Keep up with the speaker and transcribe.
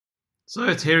So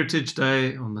it's Heritage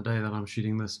Day on the day that I'm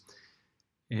shooting this,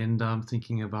 and I'm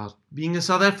thinking about being a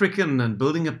South African and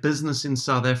building a business in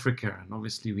South Africa. And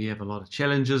obviously we have a lot of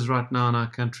challenges right now in our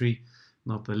country,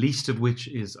 not the least of which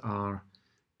is our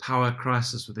power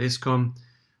crisis with Eskom.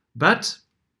 But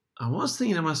I was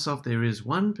thinking to myself, there is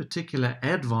one particular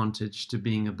advantage to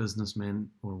being a businessman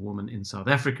or a woman in South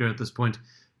Africa at this point,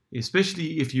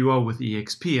 especially if you are with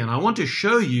eXp. And I want to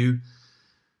show you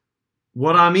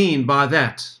what I mean by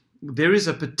that. There is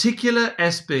a particular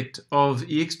aspect of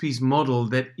eXp's model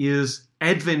that is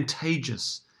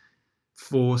advantageous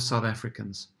for South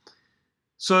Africans.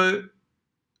 So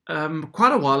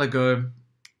quite a while ago,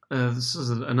 this is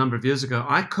a number of years ago,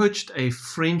 I coached a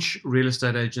French real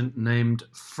estate agent named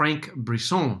Frank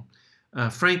Brisson.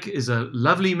 Frank is a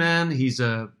lovely man. He's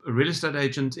a real estate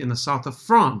agent in the south of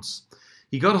France.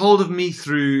 He got hold of me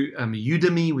through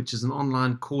Udemy, which is an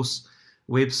online course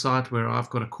website where I've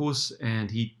got a course,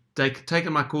 and he'd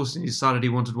taken my course and he decided he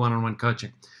wanted one-on-one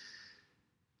coaching.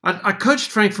 I coached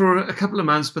Frank for a couple of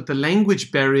months, but the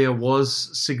language barrier was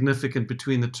significant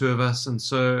between the two of us. And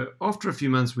so after a few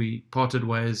months, we parted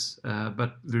ways,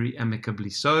 but very amicably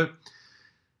so.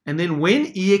 And then when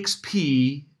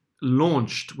eXp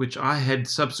launched, which I had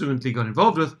subsequently got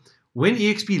involved with, when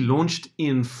eXp launched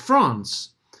in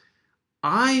France,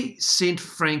 I sent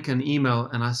Frank an email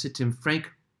and I said to him, Frank,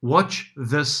 watch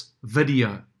this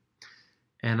video.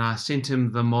 And I sent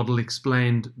him the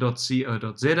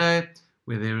modelexplained.co.za,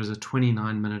 where there is a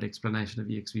 29-minute explanation of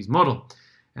eXp's model.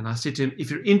 And I said to him,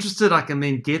 if you're interested, I can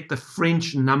then get the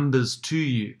French numbers to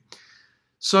you.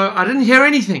 So I didn't hear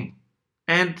anything.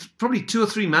 And probably 2 or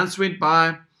 3 months went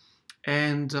by,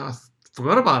 and I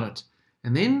forgot about it.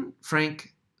 And then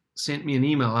Frank sent me an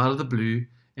email out of the blue,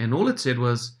 and all it said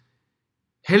was,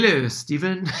 hello,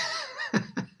 Stephen.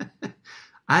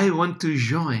 I want to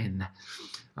join.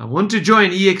 I want to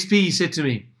join eXp, he said to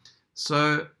me.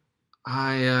 So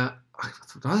I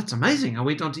thought, oh, that's amazing. I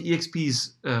went onto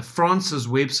eXp's France's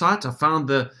website. I found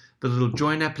the little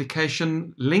join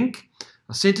application link.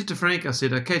 I sent it to Frank. I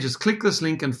said, okay, just click this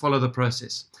link and follow the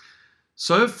process.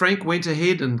 So Frank went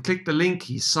ahead and clicked the link.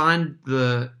 He signed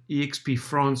the eXp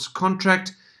France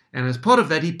contract. And as part of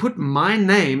that, he put my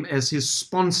name as his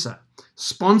sponsor.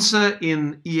 Sponsor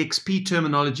in eXp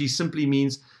terminology simply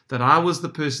means that I was the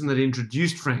person that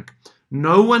introduced Frank.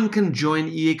 No one can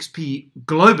join eXp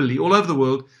globally, all over the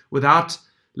world, without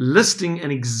listing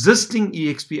an existing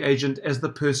eXp agent as the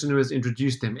person who has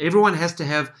introduced them. Everyone has to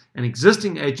have an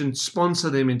existing agent sponsor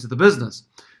them into the business.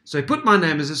 So he put my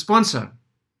name as a sponsor.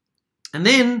 And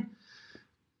then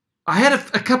I had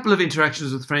a couple of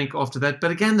interactions with Frank after that,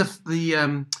 but again,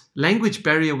 the language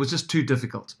barrier was just too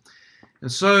difficult.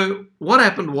 And so what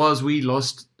happened was we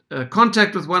lost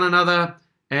contact with one another,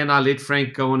 and I let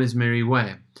Frank go on his merry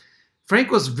way.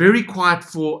 Frank was very quiet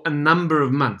for a number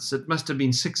of months. It must have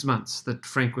been 6 months that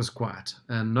Frank was quiet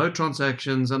and no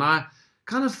transactions. And I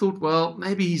kind of thought, well,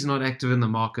 maybe he's not active in the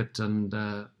market, and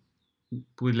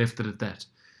we left it at that.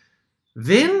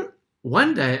 Then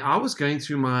one day I was going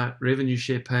through my revenue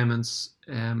share payments,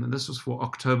 and this was for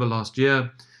October last year.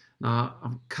 Now,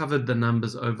 I've covered the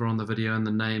numbers over on the video and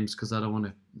the names because I don't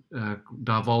want to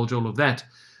divulge all of that.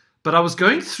 But I was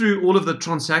going through all of the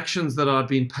transactions that I'd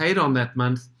been paid on that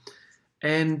month,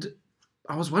 and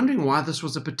I was wondering why this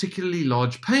was a particularly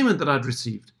large payment that I'd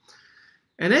received.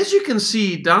 And as you can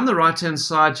see down the right-hand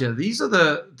side here, these are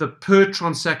the per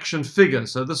transaction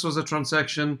figures. So this was a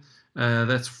transaction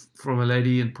that's from a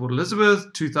lady in Port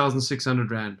Elizabeth,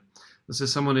 2,600 Rand. This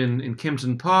is someone in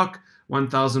Kempton Park,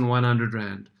 1,100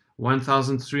 Rand.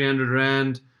 1,300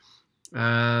 Rand,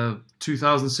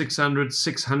 2,600,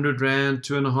 600 Rand,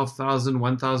 2,500,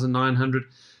 1,900.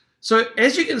 So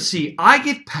as you can see, I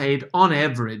get paid on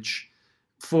average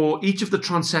for each of the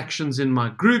transactions in my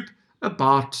group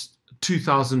about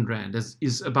 2,000 Rand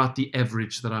is about the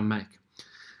average that I make.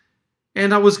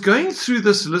 And I was going through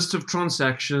this list of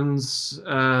transactions.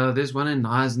 There's one in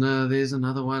Neisner, there's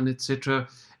another one, etc.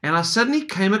 And I suddenly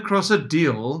came across a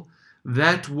deal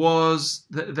that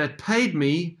paid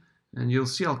me, and you'll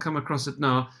see I'll come across it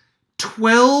now,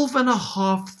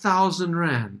 12,500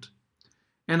 Rand.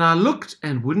 And I looked,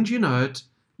 and wouldn't you know it,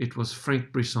 it was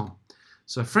Frank Brisson.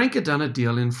 So Frank had done a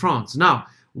deal in France. Now,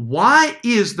 why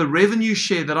is the revenue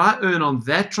share that I earn on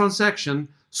that transaction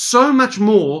so much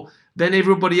more than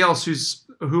everybody else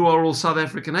who are all South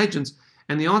African agents?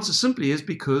 And the answer simply is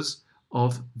because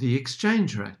of the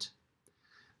exchange rate.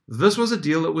 This was a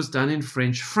deal that was done in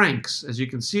French francs. As you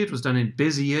can see, it was done in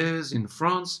Béziers in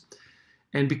France.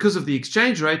 And because of the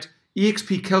exchange rate,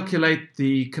 eXp calculate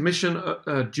the commission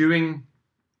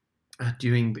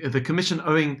the commission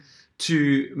owing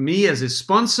to me as his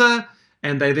sponsor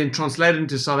and they then translate it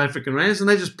into South African rands, and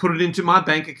they just put it into my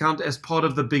bank account as part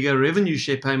of the bigger revenue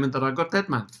share payment that I got that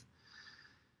month.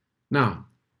 Now,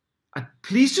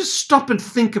 please just stop and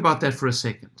think about that for a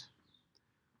second.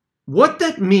 What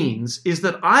that means is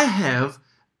that I have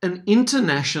an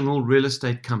international real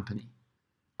estate company.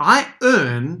 I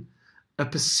earn a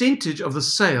percentage of the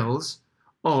sales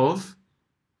of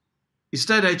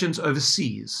estate agents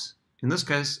overseas. In this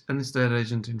case, an estate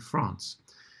agent in France.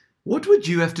 What would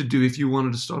you have to do if you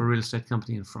wanted to start a real estate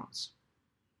company in France?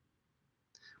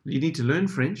 Well, you need to learn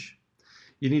French.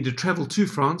 You need to travel to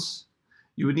France.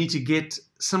 You would need to get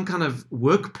some kind of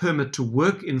work permit to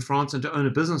work in France and to own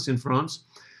a business in France.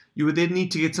 You would then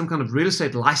need to get some kind of real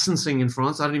estate licensing in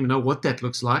France. I don't even know what that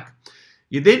looks like.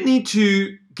 You then need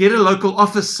to get a local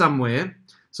office somewhere.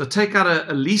 So take out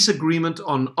a lease agreement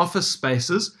on office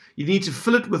spaces. You need to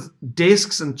fill it with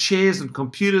desks and chairs and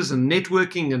computers and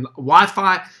networking and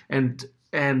Wi-Fi and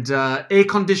air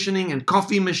conditioning and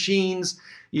coffee machines.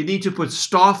 You need to put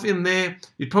staff in there.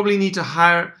 You'd probably need to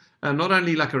hire not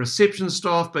only like a reception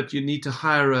staff, but you need to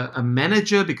hire a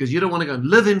manager because you don't want to go and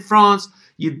live in France.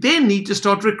 You then need to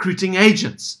start recruiting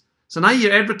agents. So now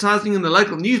you're advertising in the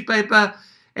local newspaper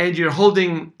and you're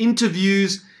holding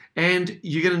interviews, and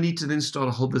you're going to need to then start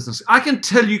a whole business. I can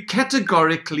tell you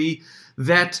categorically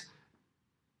that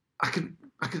I can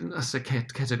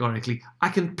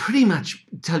pretty much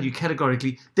tell you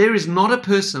categorically there is not a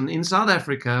person in South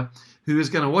Africa who is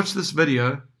going to watch this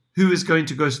video who is going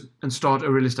to go and start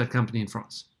a real estate company in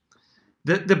France.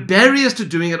 The barriers to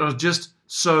doing it are just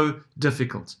so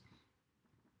difficult.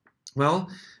 Well,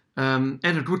 and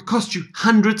it would cost you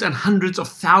hundreds and hundreds of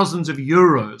thousands of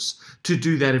euros to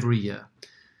do that every year.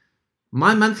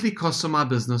 My monthly costs on my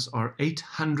business are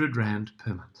 800 Rand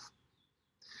per month.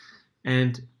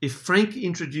 And if Frank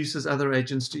introduces other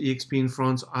agents to eXp in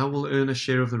France, I will earn a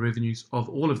share of the revenues of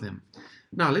all of them.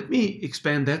 Now, let me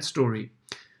expand that story.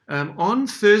 On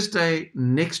Thursday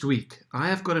next week, I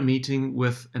have got a meeting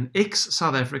with an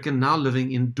ex-South African now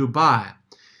living in Dubai.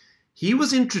 He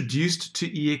was introduced to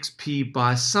eXp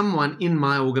by someone in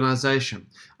my organization.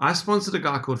 I sponsored a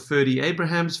guy called Ferdy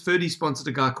Abrahams. Ferdy sponsored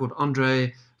a guy called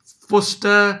Andre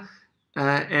Foster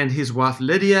and his wife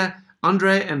Lydia.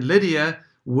 Andre and Lydia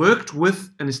worked with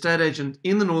an estate agent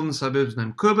in the northern suburbs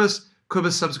named Kobus.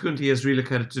 Kobus subsequently has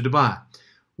relocated to Dubai.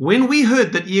 When we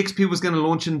heard that eXp was going to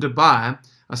launch in Dubai,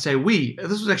 I say we, this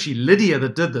was actually Lydia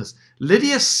that did this.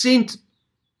 Lydia sent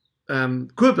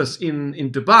Kobus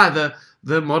in Dubai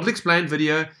the Model Explained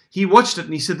video. He watched it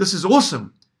and he said, this is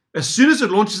awesome. As soon as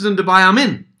it launches in Dubai, I'm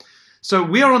in. So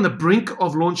we are on the brink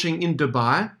of launching in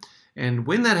Dubai. And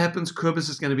when that happens, Kobus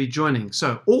is going to be joining.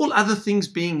 So all other things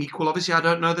being equal, obviously I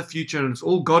don't know the future and it's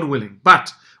all God willing.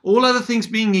 But all other things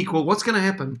being equal, what's going to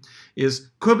happen is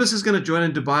Kobus is going to join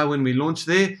in Dubai when we launch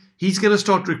there. He's going to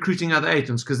start recruiting other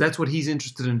agents because that's what he's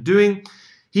interested in doing.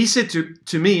 He said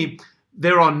to me,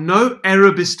 there are no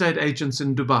Arab estate agents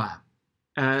in Dubai.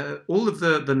 All of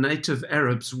the native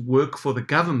Arabs work for the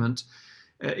government.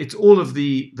 It's all of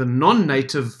the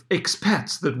non-native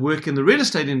expats that work in the real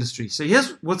estate industry. So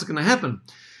here's what's going to happen.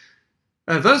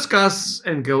 Those guys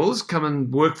and girls come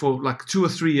and work for like 2 or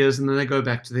 3 years and then they go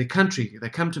back to their country. They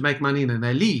come to make money and then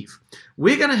they leave.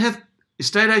 We're going to have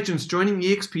estate agents joining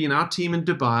eXp in our team in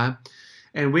Dubai,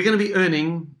 and we're going to be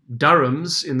earning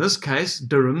dirhams, in this case,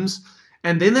 dirhams,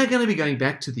 and then they're going to be going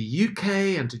back to the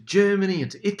UK and to Germany and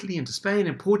to Italy and to Spain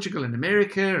and Portugal and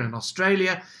America and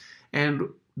Australia, and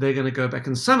they're going to go back,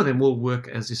 and some of them will work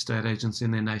as estate agents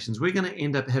in their nations. We're going to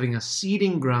end up having a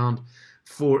seeding ground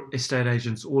for estate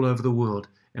agents all over the world,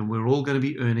 and we're all going to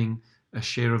be earning a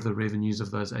share of the revenues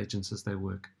of those agents as they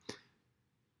work.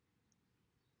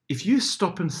 If you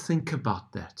stop and think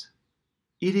about that,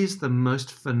 it is the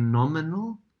most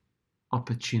phenomenal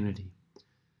opportunity,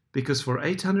 because for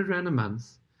 800 Rand a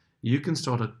month, you can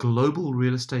start a global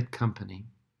real estate company,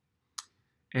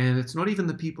 and it's not even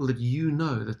the people that you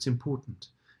know that's important.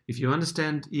 If you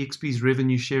understand eXp's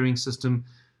revenue sharing system,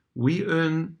 we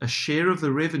earn a share of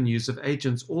the revenues of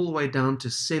agents all the way down to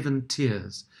 7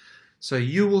 tiers. So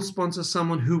you will sponsor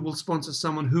someone who will sponsor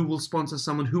someone who will sponsor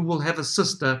someone who will have a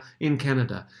sister in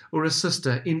Canada, or a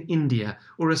sister in India,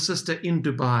 or a sister in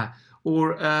Dubai,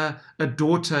 or a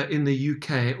daughter in the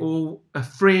UK, or a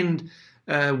friend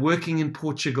working in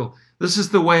Portugal. This is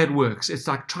the way it works. It's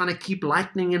like trying to keep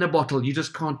lightning in a bottle. You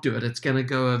just can't do it. It's going to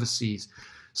go overseas.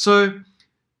 So,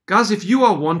 guys, if you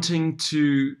are wanting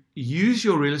to use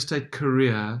your real estate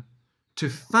career to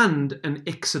fund an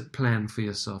exit plan for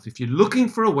yourself, if you're looking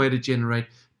for a way to generate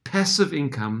passive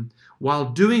income while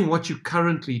doing what you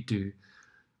currently do,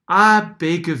 I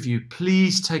beg of you,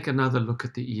 please take another look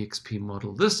at the eXp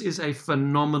model. This is a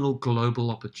phenomenal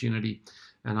global opportunity,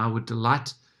 and I would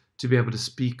delight to be able to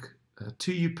speak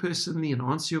to you personally and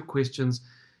answer your questions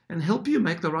and help you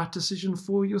make the right decision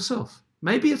for yourself.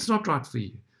 Maybe it's not right for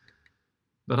you,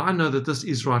 but I know that this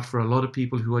is right for a lot of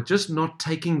people who are just not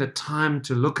taking the time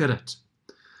to look at it.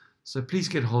 So please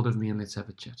get hold of me and let's have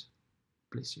a chat.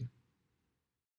 Bless you.